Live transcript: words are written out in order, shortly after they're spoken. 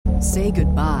Say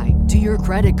goodbye to your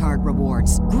credit card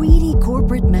rewards. Greedy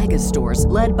corporate mega stores,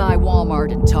 led by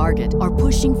Walmart and Target, are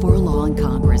pushing for a law in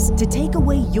Congress to take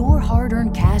away your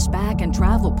hard-earned cash back and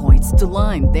travel points to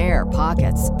line their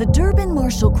pockets. The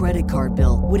Durbin-Marshall credit card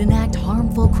bill would enact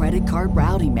harmful credit card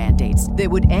routing mandates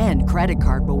that would end credit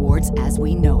card rewards as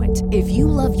we know it. If you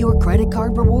love your credit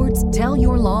card rewards, tell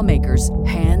your lawmakers,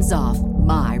 hands off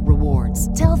my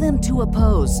rewards. Tell them to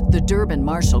oppose the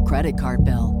Durbin-Marshall credit card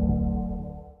bill.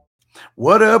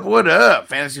 What up?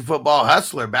 Fantasy Football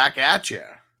Hustler back at you.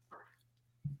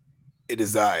 It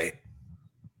is I,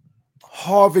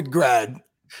 Harvard grad,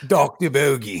 Dr.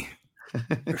 Bogey.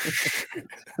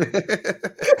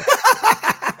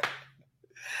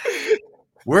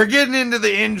 We're getting into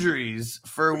the injuries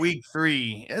for week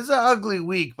 3. It's an ugly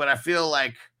week, but I feel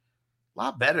like a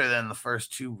lot better than the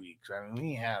first 2 weeks. I mean,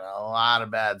 we had a lot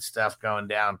of bad stuff going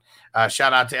down.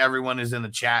 Shout out to everyone who's in the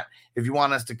chat. If you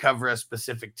want us to cover a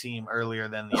specific team earlier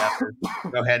than the others,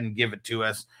 go ahead and give it to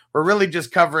us. We're really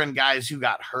just covering guys who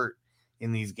got hurt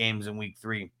in these games in week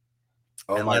 3.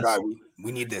 Oh, and my God.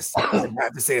 We need this. I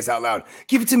have to say this out loud.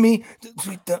 Give it to me.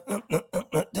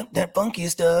 That funky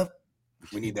stuff.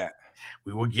 We need that.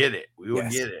 We will get it. We will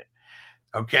get it.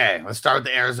 Okay, let's start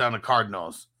with the Arizona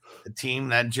Cardinals. The team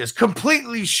that just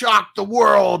completely shocked the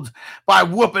world by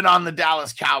whooping on the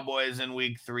Dallas Cowboys in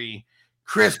week 3.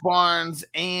 Chris Barnes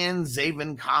and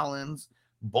Zaven Collins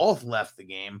both left the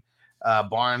game.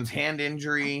 Barnes, hand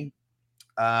injury.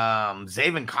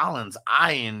 Zaven Collins,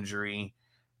 eye injury.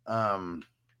 I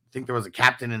think there was a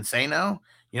Captain Insano.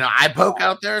 Eye poke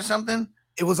out there or something?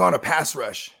 It was on a pass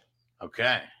rush.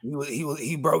 Okay.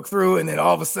 He broke through, and then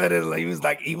all of a sudden,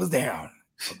 he was down.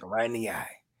 Right in the eye.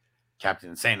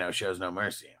 Captain Insano shows no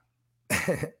mercy.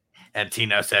 And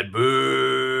Tino said,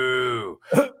 boo.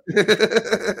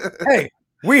 Hey,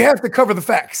 we have to cover the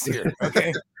facts here,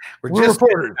 okay? We're just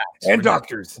reporters and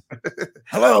doctors.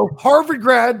 Hello, Harvard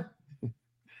grad.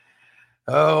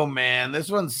 Oh, man.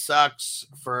 This one sucks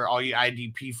for all you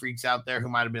IDP freaks out there who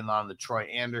might have been on the Troy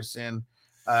Anderson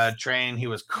train. He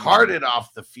was carted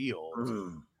off the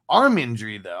field. Arm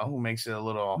injury, though, who makes it a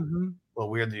little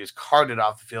weird that he was carted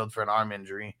off the field for an arm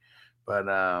injury. But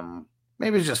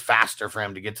maybe it's just faster for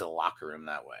him to get to the locker room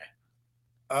that way.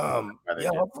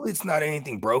 Hopefully it's not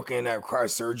anything broken that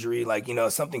requires surgery.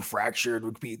 Something fractured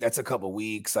would be, that's a couple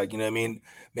weeks. What I mean?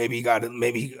 Maybe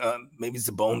it's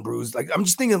a bone bruise. I'm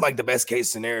just thinking the best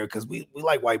case scenario, because we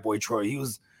like white boy Troy.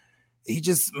 He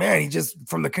just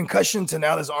from the concussion to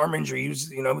now this arm injury,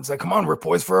 it's like, come on, we're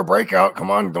poised for a breakout.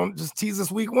 Come on, don't just tease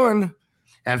us week 1.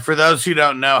 And for those who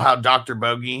don't know how Dr.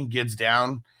 Bogey gets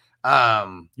down,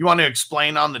 you want to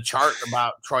explain on the chart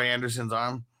about Troy Anderson's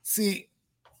arm? Troy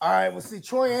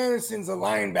Anderson's a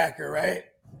linebacker, right?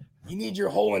 You need your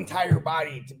whole entire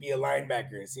body to be a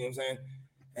linebacker. See what I'm saying?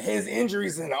 His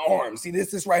injury's in the arm. See,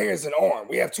 this right here is an arm.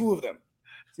 We have 2 of them.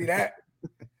 See that?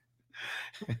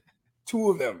 2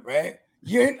 of them, right?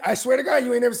 I swear to God,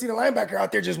 you ain't never seen a linebacker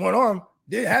out there just one arm.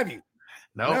 Did have you?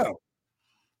 No.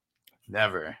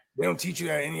 Never. They don't teach you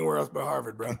that anywhere else but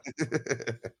Harvard, bro.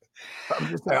 I'm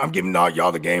just saying, I'm giving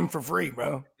y'all the game for free,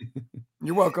 bro.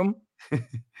 You're welcome.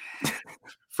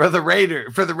 For the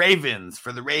Ravens,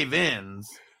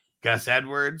 Gus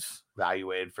Edwards,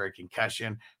 evaluated for a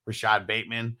concussion. Rashad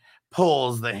Bateman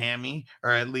pulls the hammy,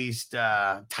 or at least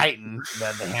tightened.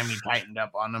 The hammy tightened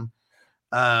up on him.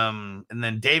 And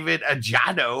then David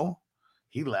Ajado,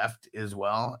 he left as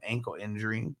well, ankle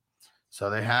injury. So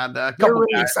they had a couple. They're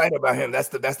really excited about him. That's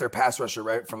their pass rusher,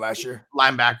 right, from last year.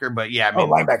 Linebacker, but yeah.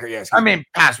 Linebacker, yes.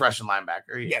 Pass rushing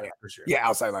linebacker. Yeah, for sure. Yeah,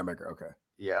 outside linebacker. Okay.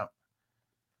 Yeah.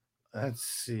 Let's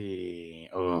see.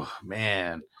 Oh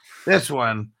man, this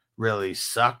one really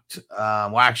sucked.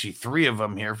 Actually, 3 of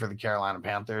them here for the Carolina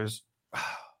Panthers.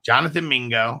 Jonathan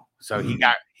Mingo, so he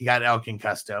got El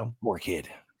Concusto. Poor kid.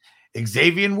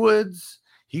 Xavier Woods,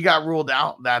 he got ruled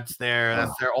out. That's their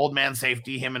old man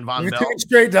safety. Him and Von Bell. Give me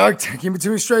straight, dog. Give me to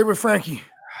me straight with Frankie.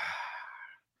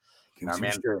 Our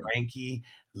man Frankie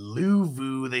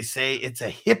Louvu. They say it's a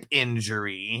hip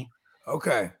injury.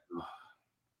 Okay.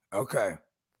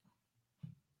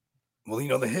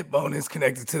 Well, the hip bone is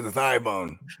connected to the thigh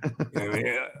bone.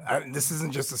 This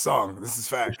isn't just a song. This is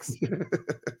facts.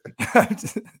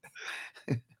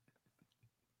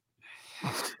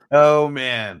 Oh,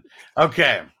 man.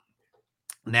 Okay.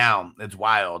 Now, it's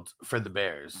wild for the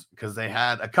Bears because they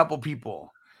had a couple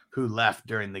people who left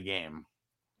during the game.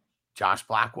 Josh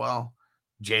Blackwell,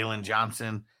 Jalen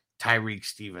Johnson, Tyreek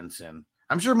Stevenson.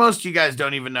 I'm sure most of you guys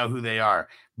don't even know who they are.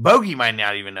 Bogey might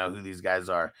not even know who these guys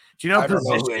are. Do you know? I don't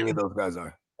know who any of those guys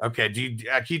are. Okay.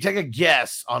 Can you take a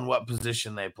guess on what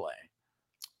position they play?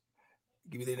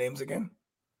 Give me their names again.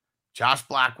 Josh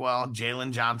Blackwell,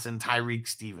 Jalen Johnson, Tyreek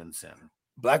Stevenson.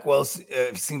 Blackwell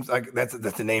seems like that's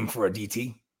the name for a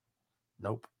DT.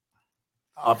 Nope.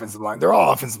 Offensive line. They're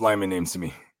all offensive lineman names to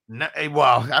me. No,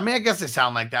 well, I mean, I guess they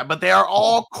sound like that, but they are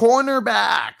all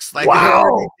cornerbacks. Like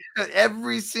wow,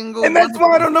 every single. And that's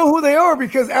why I don't know who they are,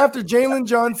 because after Jalen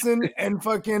Johnson and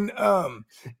fucking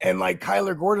and like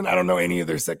Kyler Gordon, I don't know any of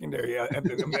their secondary,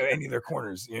 any of their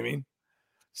corners. You know what I mean?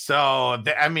 So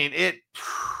I mean,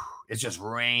 it's just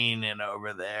raining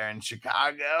over there in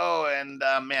Chicago, and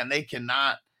man, they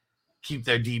cannot keep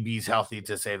their DBs healthy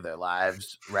to save their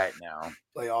lives right now.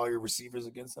 Play all your receivers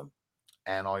against them.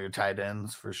 And all your tight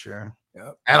ends for sure.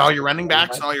 Yep. And all your running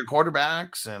backs and all your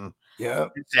quarterbacks and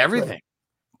it's everything.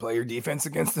 Play your defense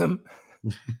against them.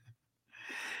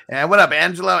 And what up,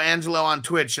 Angelo? Angelo on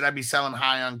Twitch. Should I be selling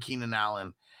high on Keenan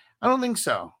Allen? I don't think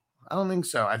so.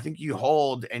 I think you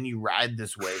hold and you ride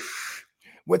this wave.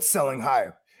 What's selling high?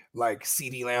 Like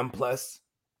CeeDee Lamb plus?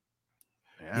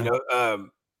 Yeah. You know,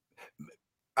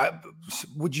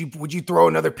 would you throw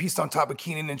another piece on top of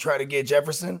Keenan and try to get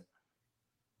Jefferson?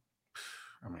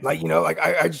 I mean, like, you know, like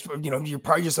I just, you know, you're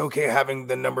probably just okay having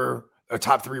a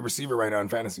top 3 receiver right now in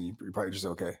fantasy. You're probably just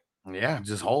okay. Yeah,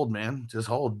 just hold, man. Just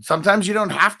hold. Sometimes you don't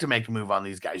have to make a move on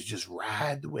these guys. Just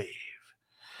ride the wave.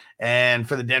 And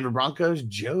for the Denver Broncos,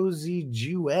 Josie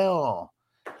Jewell.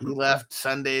 He left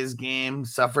Sunday's game,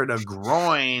 suffered a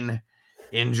groin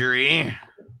injury.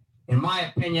 In my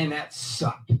opinion, that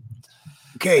sucked.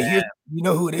 Okay, you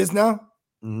know who it is now?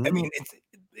 Mm-hmm. I mean,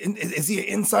 is he an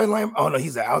inside line? Oh no,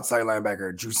 he's an outside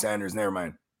linebacker. Drew Sanders. Never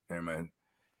mind.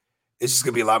 It's just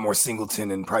gonna be a lot more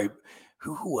Singleton and probably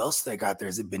who else they got there?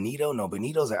 Is it Benito? No,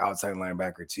 Benito's an outside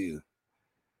linebacker too.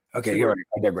 Okay, you're right.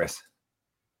 I digress.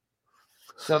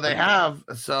 So they have.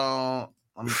 So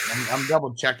I'm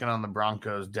double checking on the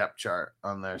Broncos depth chart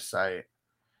on their site,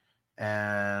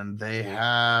 and they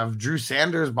have Drew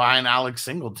Sanders behind Alex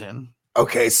Singleton.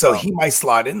 Okay, so he might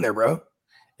slot in there, bro.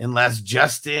 Unless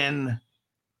Justin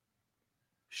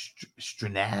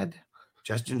Strnad.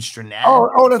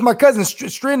 Oh, that's my cousin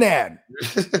Strnad.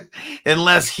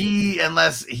 unless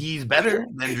he's better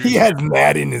than Drew. He has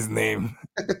Nad in his name.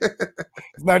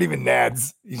 It's not even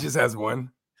Nads. He just has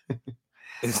one.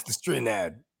 It's the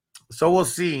Strnad. So we'll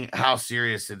see how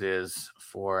serious it is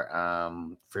for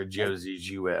Josie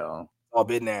Jewell. I'll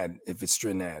be Nad if it's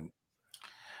Strnad.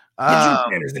 Get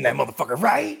Drew Sanders in that motherfucker,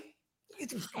 right?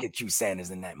 Get Drew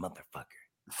Sanders in that motherfucker.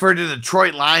 For the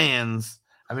Detroit Lions,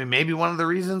 I mean, maybe one of the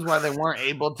reasons why they weren't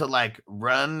able to like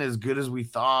run as good as we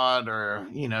thought, or,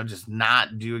 you know, just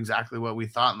not do exactly what we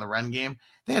thought in the run game.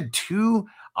 They had 2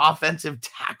 offensive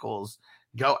tackles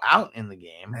go out in the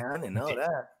game. Man, I didn't know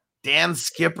that. Dan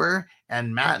Skipper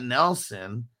and Matt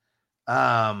Nelson.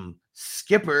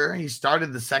 Skipper, he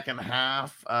started the second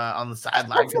half on the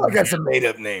sideline. I feel like that's a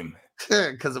made-up name.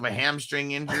 Because of a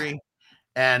hamstring injury,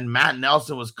 and Matt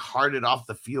Nelson was carted off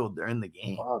the field during the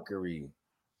game. Fuckery.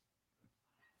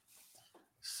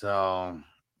 So,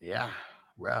 yeah,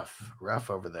 rough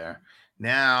over there.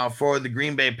 Now, for the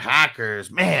Green Bay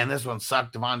Packers, man, this one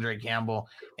sucked. Devondre Campbell,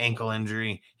 ankle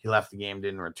injury. He left the game,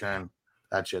 didn't return.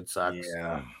 That shit sucks.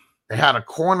 Yeah. They had a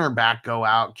cornerback go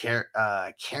out,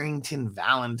 Carrington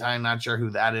Valentine, not sure who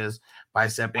that is,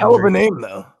 bicep injury. Hell of a name,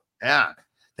 though. Yeah.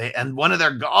 And one of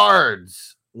their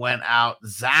guards went out,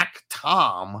 Zach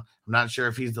Tom. I'm not sure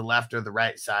if he's the left or the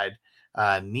right side.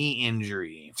 Knee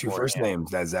injury. 2 first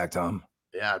names, that's Zach Tom.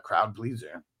 Yeah, crowd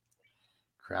pleaser.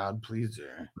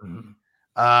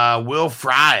 Mm-hmm. Will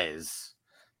Fries,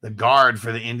 the guard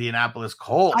for the Indianapolis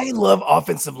Colts. I love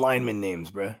offensive lineman names,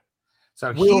 bro.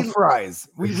 So Will Fries.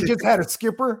 We just had a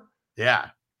Skipper. Yeah.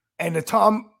 And a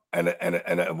Tom and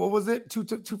a what was it? Two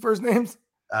first names?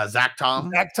 Zach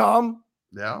Tom. Zach Tom.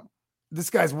 Yeah. This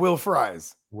guy's Will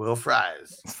Fries. Will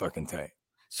Fries. It's fucking tight.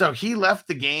 So he left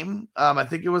the game. I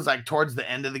think it was like towards the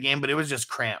end of the game, but it was just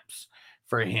cramps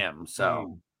for him.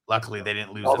 So luckily they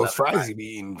didn't lose. All those fries he be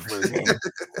eating for his game.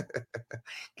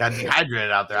 Got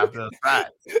dehydrated out there after those fries.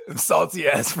 Salty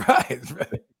ass fries,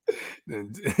 right?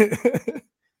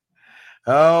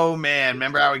 Oh man,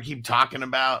 remember how we keep talking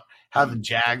about how the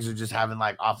Jags are just having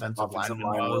like offensive lineman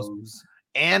woes?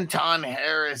 Anton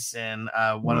Harrison,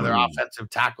 one of their offensive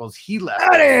tackles, he left.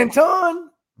 Not Anton.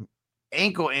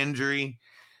 Ankle injury.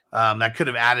 That could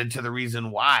have added to the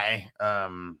reason why,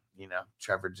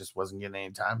 Trevor just wasn't getting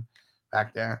any time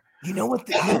back there. You know what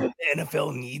the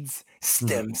NFL needs?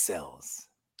 Stem cells.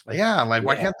 Yeah,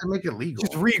 why can't they make it legal?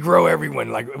 Just regrow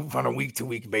everyone like on a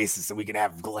week-to-week basis so we can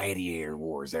have gladiator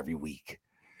wars every week.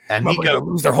 And Nico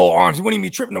lose their whole arms. He wouldn't even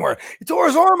be tripping nowhere. He tore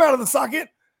his arm out of the socket.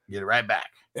 Get it right back.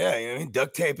 Yeah, you know what I mean?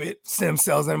 Duct tape it, stem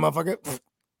cells in a motherfucker.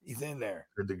 He's in there.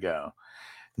 Good to go.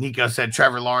 Nico said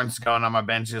Trevor Lawrence is going on my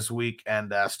bench this week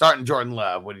and starting Jordan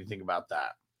Love. What do you think about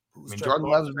that? Jordan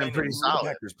Love has been pretty solid. The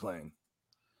Packers playing.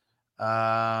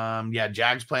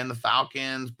 Jags playing the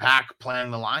Falcons, Pack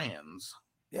playing the Lions.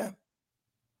 Yeah.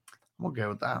 I'm okay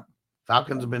with that.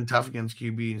 Falcons have been tough against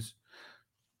QBs.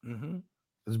 Mm-hmm.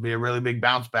 This would be a really big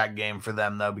bounce back game for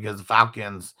them, though, because the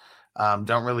Falcons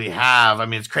don't really have. I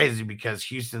mean, it's crazy because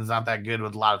Houston's not that good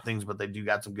with a lot of things, but they do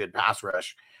got some good pass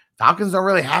rush. Falcons don't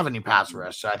really have any pass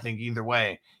rush, so I think either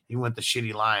way, even with the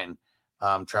shitty line,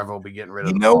 Trevor will be getting rid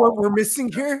of. You know what we're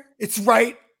missing here? It's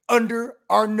right under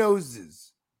our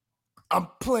noses. I'm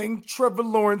playing Trevor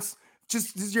Lawrence.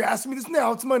 Just as you're asking me this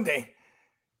now, it's Monday,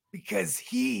 because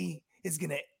he is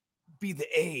gonna be the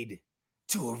aid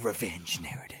to a revenge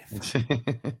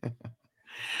narrative.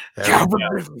 Calvin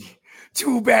Ridley,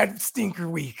 2 bad stinker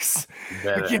weeks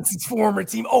against his former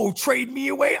team. Oh, trade me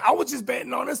away. I was just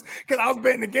betting on us because I was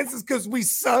betting against us because we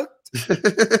sucked.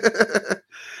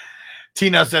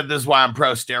 Tino said this is why I'm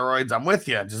pro steroids. I'm with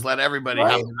you. Just let everybody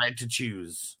have the right to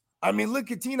choose. I mean, look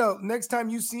at Tino. Next time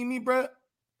you see me, bro,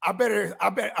 I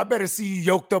better see you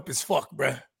yoked up as fuck,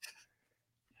 bro.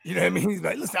 You know what I mean? He's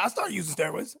like, listen, I'll start using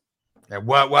steroids. And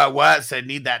what? Said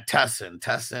need that Tussin.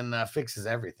 Tussin fixes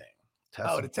everything.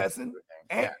 The Tussin?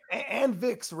 And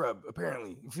Vicks rub,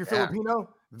 apparently. If you're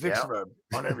Filipino, Vicks rub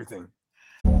on everything.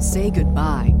 Say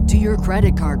goodbye to your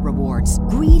credit card rewards.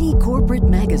 Greedy corporate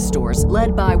mega stores,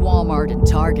 led by Walmart and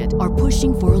Target, are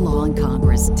pushing for a law in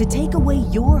Congress to take away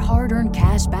your hard-earned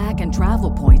cash back and travel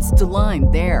points to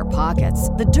line their pockets.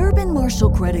 The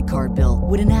Durbin-Marshall credit card bill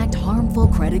would enact harmful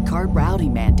credit card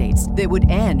routing mandates that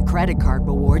would end credit card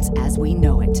rewards as we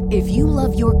know it. If you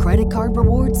love your credit card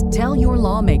rewards, tell your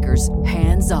lawmakers,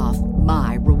 hands off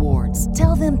my rewards.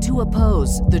 Tell them to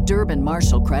oppose the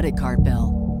Durbin-Marshall credit card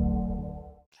bill.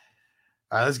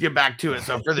 All right, let's get back to it.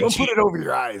 So for the Don't put it over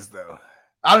your eyes, though.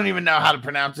 I don't even know how to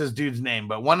pronounce this dude's name,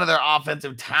 but one of their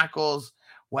offensive tackles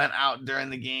went out during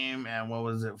the game, and what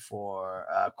was it for?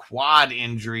 Quad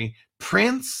injury.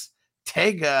 Prince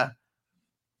Tega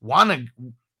Wanago,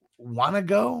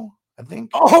 I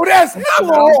think. Oh, that's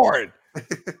hard.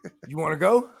 You want to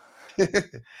go?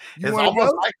 It's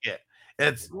almost like it.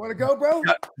 It's you want to go, bro?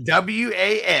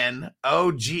 WANOGHO.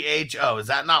 Is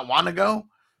that not Wanago?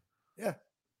 Yeah.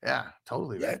 Yeah,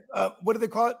 totally. Yeah. Right. What do they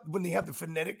call it when they have the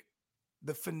phonetic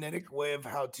way of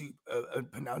how to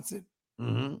pronounce it?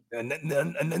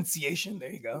 Mm-hmm. Enunciation.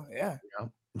 There you go. Yeah.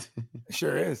 It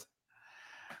sure is.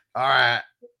 All right.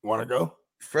 Want to go?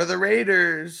 For the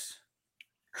Raiders,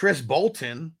 Chris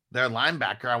Bolton, their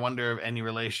linebacker. I wonder if any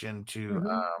relation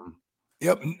to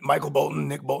Yep, Michael Bolton,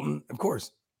 Nick Bolton, of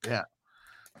course. Yeah.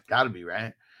 Gotta be,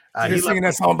 right? He's singing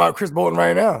that song about Chris Bolton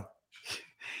right now.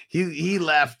 He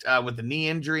left with a knee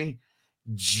injury.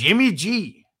 Jimmy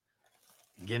G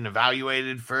getting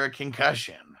evaluated for a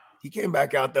concussion. He came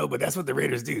back out though, but that's what the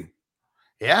Raiders do.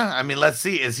 Yeah, I mean, let's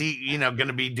see. Is he, going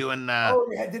to be doing?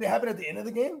 Did it happen at the end of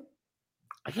the game?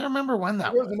 I can't remember when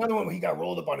that was. Another one where he got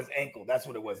rolled up on his ankle. That's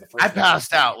what it was. The first I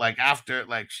passed out I passed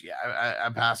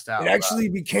out. It actually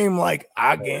became like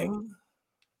a game.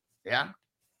 Yeah.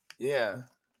 Yeah.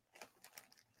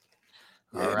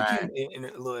 All right. A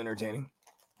little entertaining.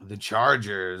 The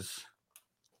Chargers,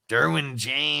 Derwin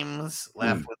James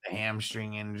left with a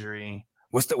hamstring injury.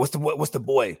 What's the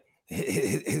boy?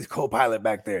 His co-pilot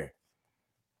back there.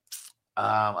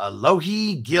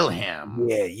 Alohi Gilham.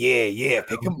 Yeah.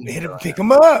 Pick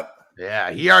him up. Yeah,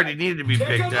 he already needed to be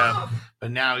picked up, but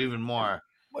now even more.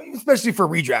 Well, especially for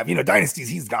redraft, dynasties,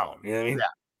 he's gone. You know what I mean?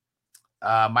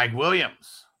 Yeah. Mike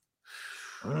Williams.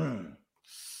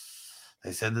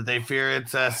 They said that they fear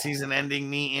it's a season-ending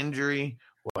knee injury.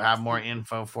 We'll have more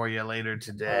info for you later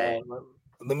today.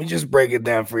 Let me just break it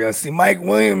down for you. See, Mike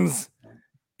Williams,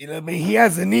 he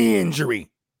has a knee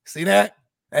injury. See that?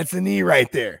 That's a knee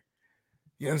right there.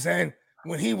 You know what I'm saying?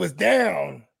 When he was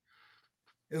down,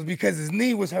 it was because his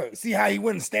knee was hurt. See how he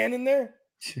wasn't standing there?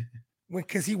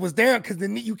 Because he was down, because the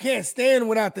knee, you can't stand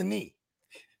without the knee.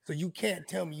 So you can't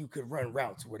tell me you could run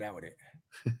routes without it.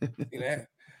 See that?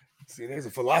 See, there's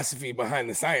a philosophy behind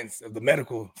the science of the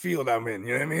medical field I'm in.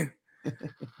 You know what I mean?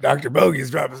 Dr. Bogey's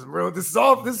dropping some real. This is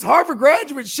Harvard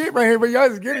graduate shit right here, but you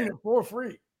guys are getting it for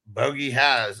free. Bogey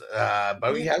has a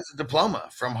diploma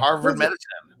from Harvard Medicine.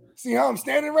 See how I'm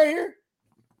standing right here?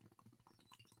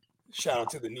 Shout out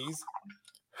to the knees.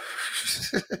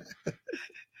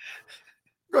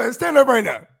 Go ahead, stand up right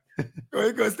now. Go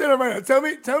ahead, stand up right now. Tell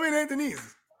me it ain't the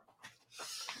knees.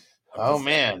 Oh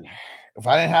man. If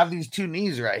I didn't have these two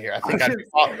knees right here, I think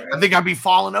I'd be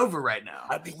falling over right now.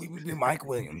 I think we would be Mike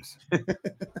Williams.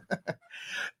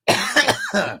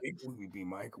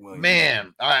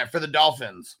 Man, all right, for the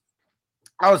Dolphins.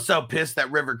 I was so pissed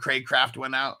that River Craycraft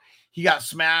went out. He got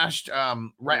smashed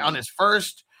right on his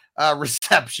first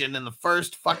reception in the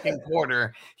first fucking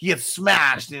quarter. He gets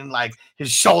smashed and like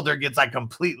his shoulder gets like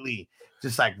completely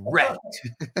just like wrecked.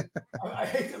 I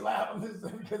hate to laugh on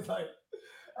this because like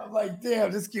I'm like,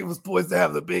 damn, this kid was poised to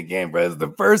have the big game, bro. It's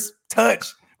the first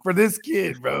touch for this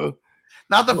kid, bro.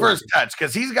 Not the first touch,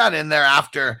 because he's got in there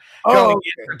after going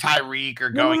in for Tyreek or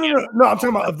going in. No, I'm talking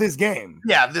about of this game.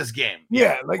 Yeah, this game.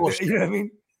 Yeah, like you know what I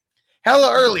mean?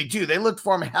 Hella early, too. They looked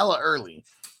for him hella early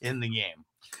in the game.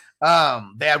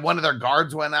 They had one of their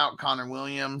guards went out, Connor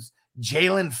Williams.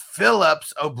 Jalen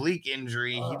Phillips, oblique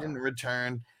injury. He didn't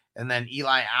return. And then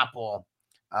Eli Apple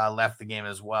left the game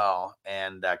as well.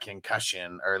 And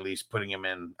concussion, or at least putting him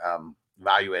in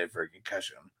evaluated for a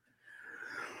concussion.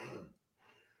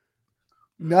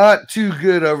 Not too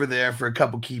good over there for a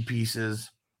couple key pieces.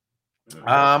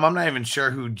 I'm not even sure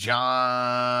who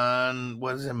John,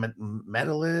 what is it,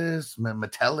 Metellus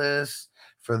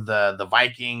for the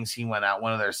Vikings. He went out,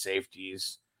 one of their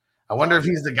safeties. I wonder if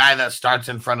he's the guy that starts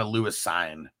in front of Lewis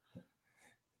Sign,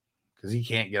 because he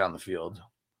can't get on the field.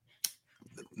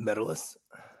 Medalist?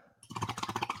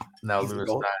 No, Lewis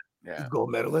Sign. Yeah,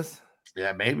 gold medalist.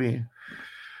 Yeah, maybe.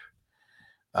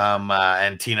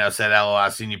 And Tino said, "LOL, I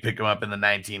seen you pick him up in the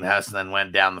 19 Hus and then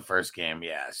went down the first game."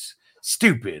 Yes,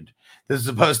 stupid. This is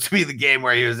supposed to be the game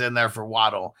where he was in there for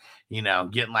Waddle, you know,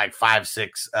 getting like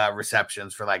 5-6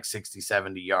 receptions for like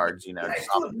 60-70 yards, you know. Just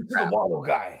the Waddle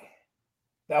guy.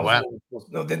 That was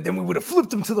no, then we would have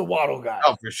flipped him to the Waddle guy.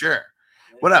 Oh, for sure.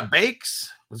 What up, Bakes?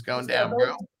 What's going down,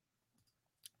 bro?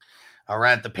 All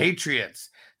right, the Patriots.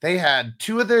 They had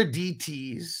two of their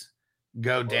DTs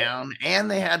go down, and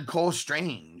they had Cole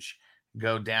Strange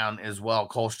go down as well.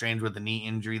 Cole Strange with a knee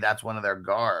injury. That's one of their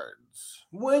guards.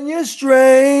 When you're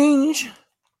strange.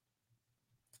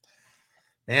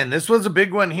 And this was a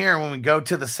big one here when we go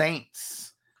to the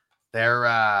Saints. They're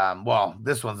well,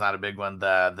 this one's not a big one.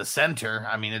 The center,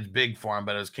 I mean, it's big for him,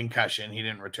 but it was concussion. He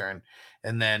didn't return.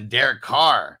 And then Derek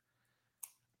Carr.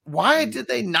 Why did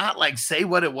they not like say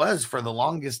what it was for the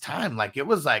longest time? Like it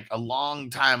was like a long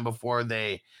time before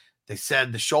they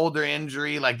said the shoulder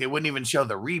injury. Like they wouldn't even show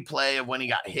the replay of when he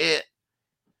got hit.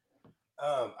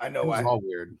 I know why. It was all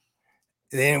weird.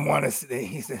 They didn't want to see.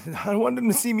 He said, "I want them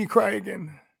to see me cry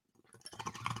again."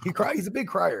 He cried. He's a big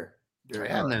crier.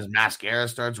 Yeah, and his mascara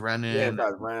starts running. Yeah, it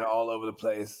starts running all over the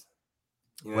place.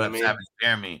 You know what I mean? Savage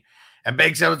Jeremy. And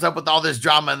Bake said, "What's up with all this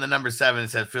drama?" In the number 7, it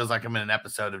said, "Feels like I'm in an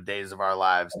episode of Days of Our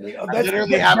Lives." I mean, that's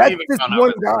this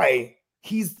one guy.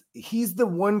 He's the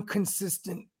one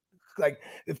consistent. Like,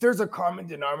 if there's a common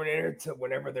denominator to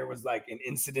whenever there was like an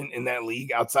incident in that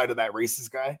league outside of that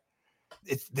racist guy,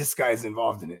 it's this guy's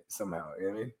involved in it somehow. You know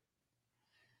what I mean?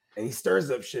 And he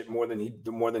stirs up shit more than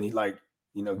he like,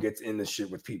 you know, gets in the shit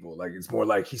with people. Like it's more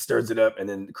like he stirs it up and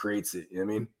then creates it. You know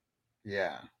what I mean?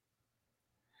 Yeah.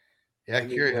 Yeah,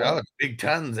 curious. Oh, it's Big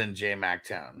Tons in J-Mac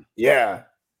Town. Yeah.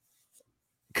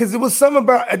 Because it was something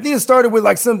about, I think it started with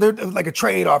like like a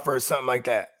trade offer or something like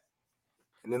that.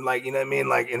 And then like, you know what I mean?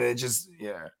 Like, and it just,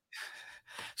 yeah.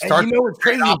 And you know what's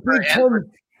crazy?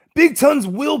 Big Tons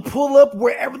will pull up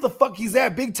wherever the fuck he's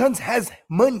at. Big Tons has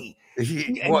money.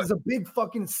 He's a big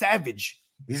fucking savage.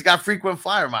 He's got frequent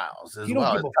flyer miles as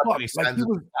well. Give a fuck. He sends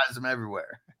him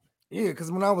everywhere. Yeah,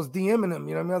 because when I was DMing him,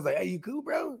 you know what I mean? I was like, "Hey, you cool,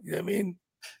 bro?" You know what I mean?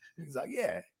 He's like,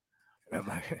 "Yeah." And I'm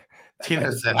like,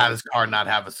 Tina said, "How does Carr not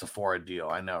have a Sephora deal?"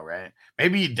 I know, right?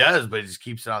 Maybe he does, but he just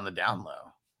keeps it on the down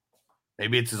low.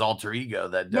 Maybe it's his alter ego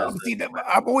that does. No, see,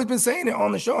 I've always been saying it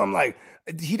on the show. I'm like,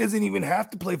 he doesn't even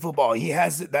have to play football. He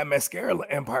has that mascara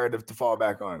empire to fall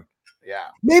back on. Yeah.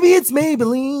 Maybe it's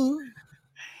Maybelline.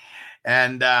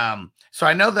 And so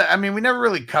I know that, I mean, we never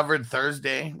really covered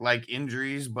Thursday, like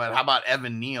injuries, but how about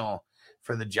Evan Neal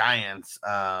for the Giants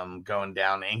going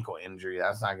down, ankle injury?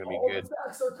 That's not going to be good. The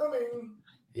facts are coming.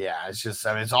 Yeah, it's just,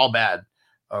 I mean, it's all bad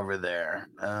over there.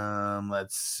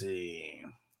 Let's see.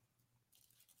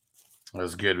 It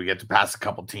was good. We get to pass a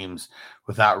couple teams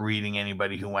without reading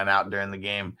anybody who went out during the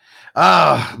game.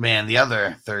 Oh, man, the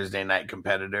other Thursday night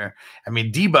competitor. I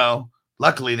mean, Debo,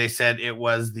 luckily they said it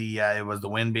was the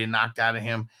wind being knocked out of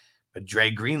him. But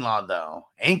Dre Greenlaw, though,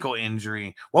 ankle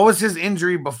injury. What was his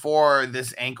injury before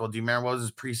this ankle? Do you remember what was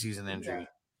his preseason injury?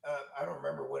 Yeah. I don't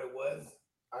remember what it was.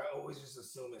 I always just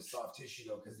assume it's soft tissue,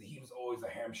 though, because he was always a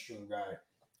hamstring guy.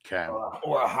 Okay.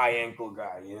 Or a high ankle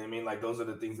guy. You know what I mean? Like, those are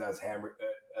the things that's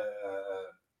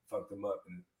fucked him up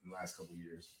in the last couple of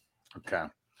years. Okay.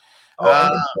 So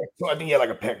I think he had like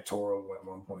a pectoral at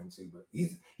one point, too. But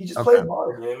he just played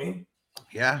hard. You know what I mean?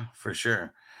 Yeah, for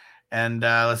sure. And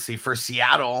let's see, for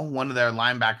Seattle, one of their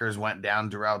linebackers went down,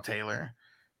 Darrell Taylor.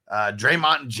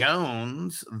 Draymond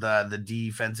Jones, the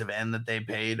defensive end that they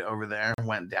paid over there,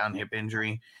 went down, hip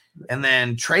injury. And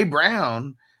then Trey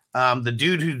Brown, the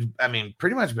dude who,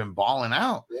 pretty much been balling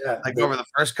out over the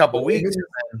first couple weeks, and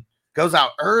then goes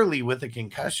out early with a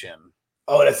concussion.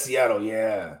 Oh, that's Seattle,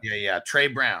 yeah. Yeah. Trey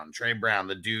Brown,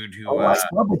 the dude who I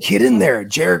saw the kid in there,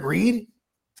 Jarek Reed.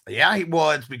 Yeah,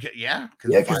 it's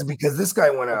because this guy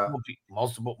went out.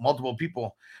 Multiple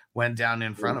people went down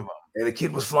in front of him. And the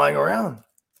kid was flying around.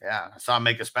 Yeah, I saw him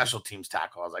make a special teams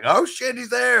tackle. I was like, oh shit,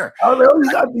 he's there. Oh no,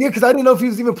 because I didn't know if he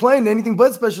was even playing anything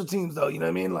but special teams, though. You know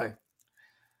what I mean? Like,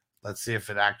 let's see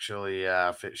if it actually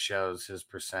if it shows his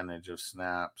percentage of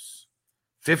snaps.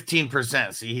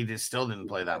 15%. See, he still didn't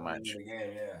play that much.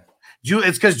 Yeah.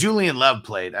 It's because Julian Love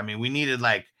played. We needed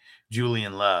like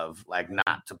Julian Love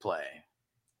not to play,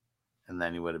 and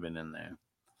then he would have been in there.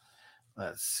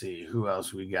 Let's see who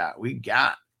else we got. We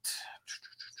got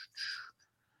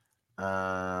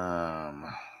for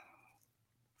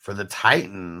the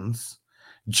Titans,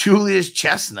 Julius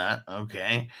Chestnut.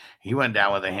 Okay, he went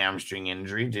down with a hamstring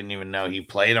injury. Didn't even know he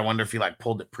played. I wonder if he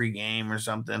pulled it pregame or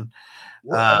something.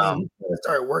 Well, he's gonna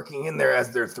start working in there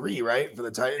as their 3, right, for the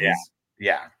Titans.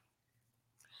 Yeah.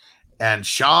 And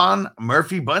Sean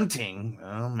Murphy Bunting.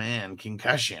 Oh man,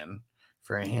 concussion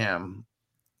for him.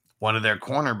 One of their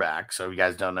cornerbacks. So you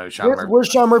guys don't know Sean Murphy. Where's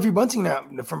Sean Murphy Bunting now?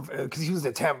 From because he was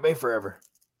at Tampa Bay forever.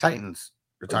 Titans.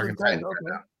 We're talking Titans right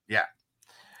now. Yeah.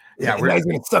 We're guys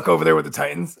getting stuck over there with the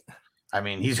Titans.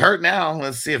 He's hurt now.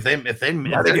 Let's see if they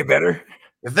get better.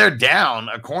 If they're down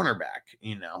a cornerback,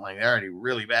 they're already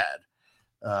really bad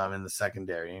in the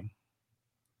secondary.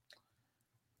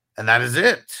 And that is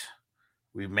it.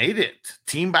 We've made it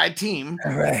team by team.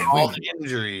 All right. All the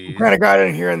injuries. We kind of got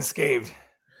in here unscathed.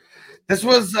 This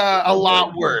was a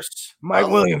lot worse. Mike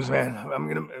Williams, man.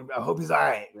 I hope he's all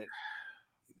right.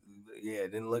 Yeah,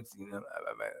 it didn't look.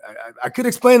 I could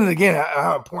explain it again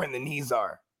how important the knees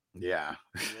are. Yeah.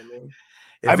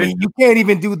 You can't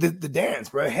even do the dance,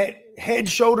 bro. Head,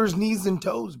 shoulders, knees, and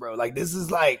toes, bro. Like this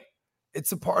is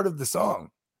it's a part of the song.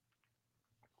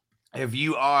 If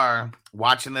you are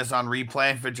watching this on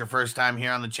replay, if it's your first time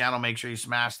here on the channel, make sure you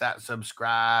smash that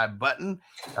subscribe button.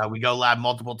 We go live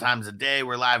multiple times a day.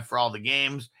 We're live for all the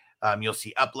games. You'll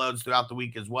see uploads throughout the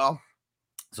week as well.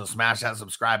 So smash that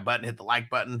subscribe button, hit the like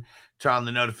button, turn on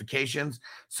the notifications,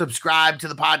 subscribe to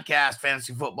the podcast,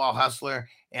 Fantasy Football Hustler,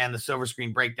 and the Silver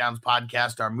Screen Breakdowns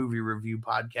podcast, our movie review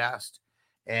podcast.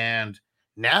 And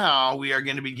now we are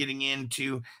going to be getting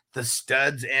into the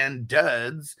studs and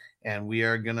duds, and we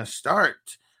are going to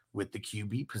start with the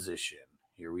QB position.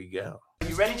 Here we go.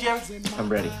 You ready, Jerry? I'm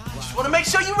ready. Just want to make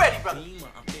sure you're ready, brother.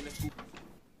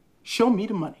 Show me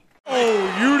the money.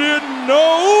 Oh, you didn't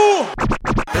know?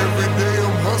 Every day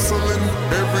I'm hustling.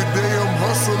 Every day I'm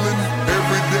hustling.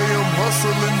 Every day I'm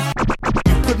hustling.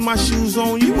 You put my shoes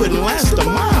on, you wouldn't last a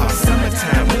mile.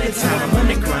 Summertime, wintertime, I'm on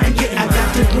the grind. Yeah, I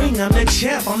got the ring, I'm the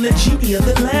champ, I'm the genie of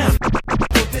the lamp.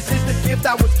 This is the gift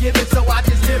I was given, so I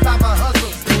just live by my hustle.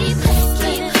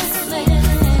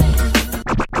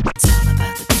 It's all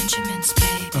about the Benjamins,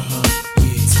 baby. Yeah.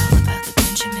 It's all about the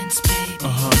Benjamins, baby.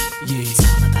 Yeah. It's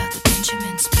all about the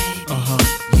Benjamins, baby.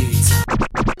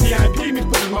 Yeah. PIP me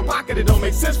put in my pocket, it don't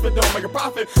make sense, but don't make a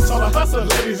profit. So I hustle,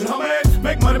 ladies and homies.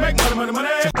 Make money, money. Call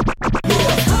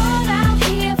out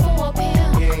here for a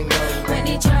pill. When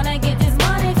they tryna get this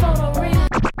money for the real.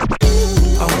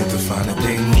 I want to find a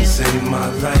thing to save my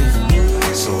life.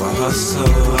 So I hustle.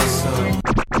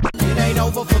 It ain't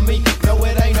over for me. No,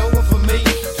 it ain't over for me.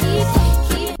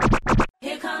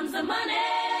 Here comes the money.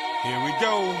 Here we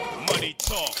go. Money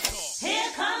talk. Here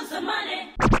comes the money.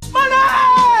 Money!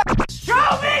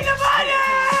 Show me the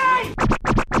money!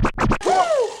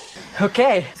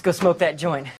 Okay, let's go smoke that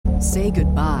joint. Say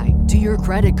goodbye to your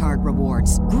credit card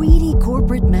rewards. Greedy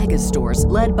corporate mega stores,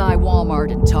 led by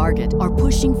Walmart and Target, are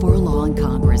pushing for a law in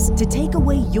Congress to take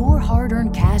away your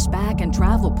hard-earned cash back and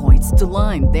travel points to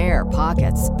line their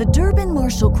pockets. The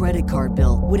Durbin-Marshall credit card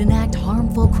bill would enact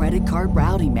harmful credit card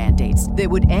routing mandates that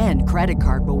would end credit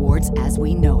card rewards as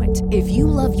we know it. If you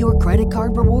love your credit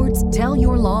card rewards, tell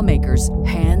your lawmakers,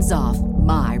 hands off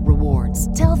my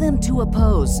rewards. Tell them to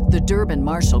oppose the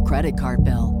Durbin-Marshall credit card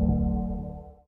bill.